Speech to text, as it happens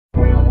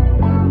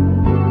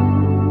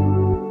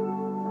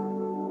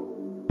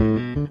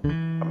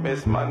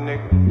this my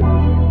nigga.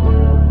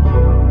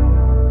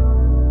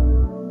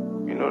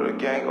 You know the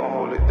gang gon'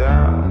 hold it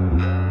down.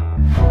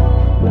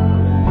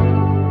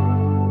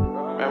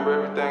 Remember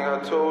everything I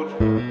told you?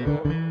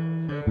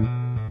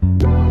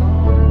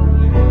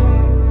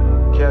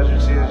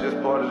 Casualty is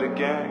just part of the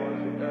game.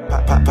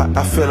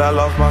 I feel I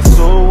lost my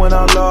soul when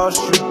I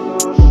lost you.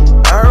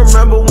 I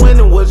remember when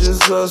it was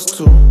just us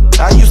two.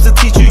 I used to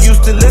teach, you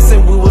used to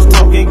listen, we was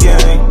talking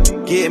gang.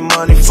 Getting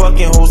money,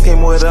 fucking hoes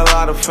came with a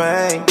lot of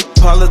fame.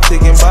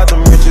 Politicking about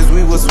them riches,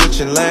 we was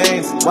switching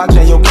lanes.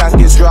 Watching your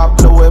caskets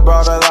drop low, it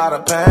brought a lot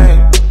of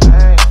pain.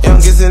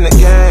 Youngest in the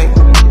gang,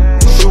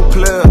 true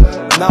player,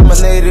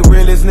 nominated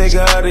realest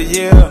nigga of the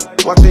year.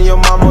 Watching your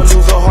mama lose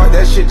her heart,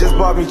 that shit just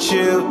brought me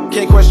chill.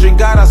 Can't question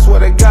God, I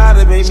swear to God,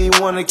 it made me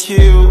wanna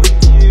kill.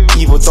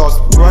 Evil thoughts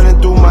running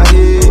through my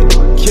head.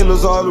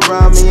 Killers all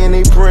around me and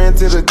they praying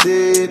to the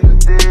dead.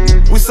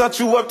 We sent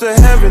you up to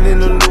heaven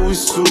in a Louis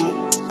suit.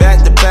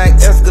 Back to back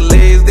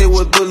Escalades, they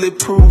were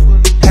bulletproof.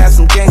 Had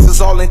some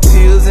gangsters all in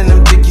tears in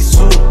them dicky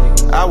suits.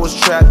 I was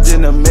trapped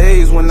in a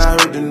maze when I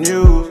heard the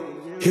news.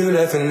 You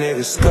left a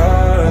nigga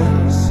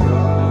scars,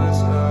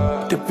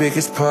 the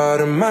biggest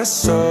part of my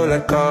soul,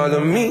 like all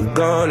of me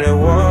gone at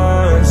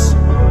once.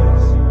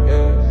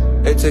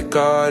 They took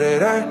all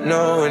that I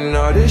know and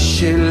all this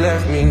shit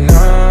left me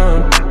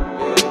numb.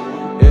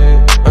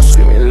 I'm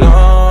screaming,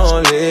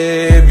 long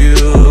live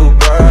you,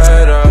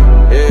 brother.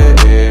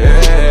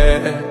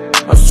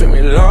 I'm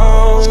screaming,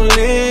 long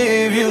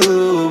live you,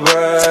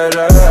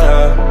 brother.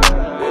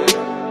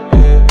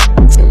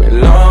 I'm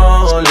screaming,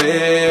 long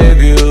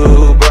live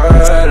you,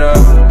 brother.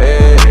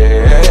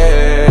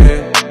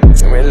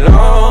 Screaming,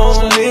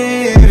 long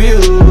live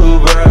you,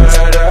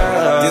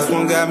 brother. This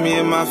one got me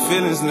in my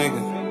feelings,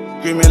 nigga.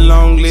 Screaming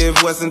long live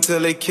West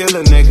until they kill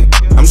a nigga.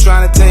 I'm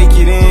trying to take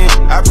it in.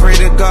 I pray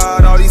to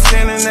God all these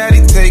sinning that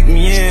he take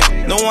me in.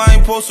 No, I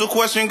ain't supposed to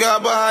question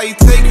God, but how he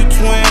take you,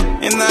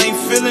 twin. And I ain't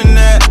feeling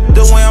that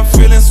the way I'm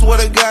feeling. Swear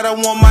to God, I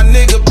want my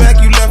nigga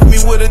back. You left me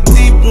with a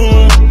deep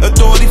wound.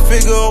 Authority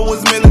figure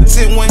was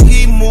militant when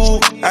he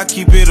moved. I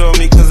keep it on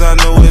me cause I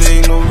know it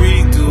ain't no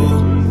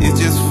redo. It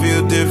just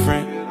feel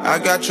different. I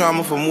got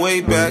trauma from way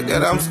back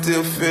that I'm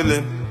still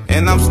feeling,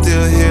 and I'm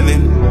still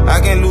healing. I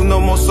can't lose no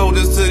more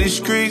soldiers to these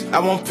streets. I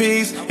want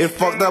peace. It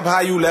fucked up how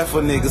you left a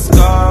nigga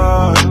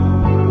scarred.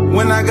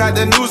 When I got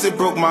the news, it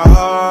broke my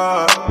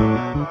heart.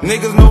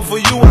 Niggas know for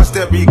you, I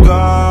step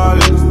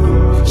regardless.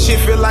 Shit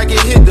feel like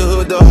it hit the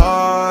hood the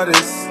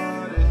hardest.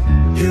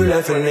 You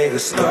left a nigga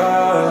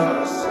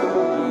scars,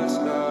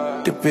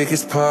 the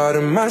biggest part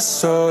of my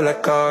soul,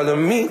 like all of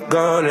me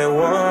gone at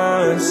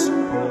once.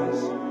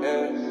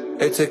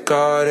 They took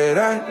all that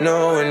I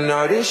know and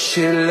all this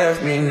shit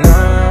left me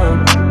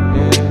numb.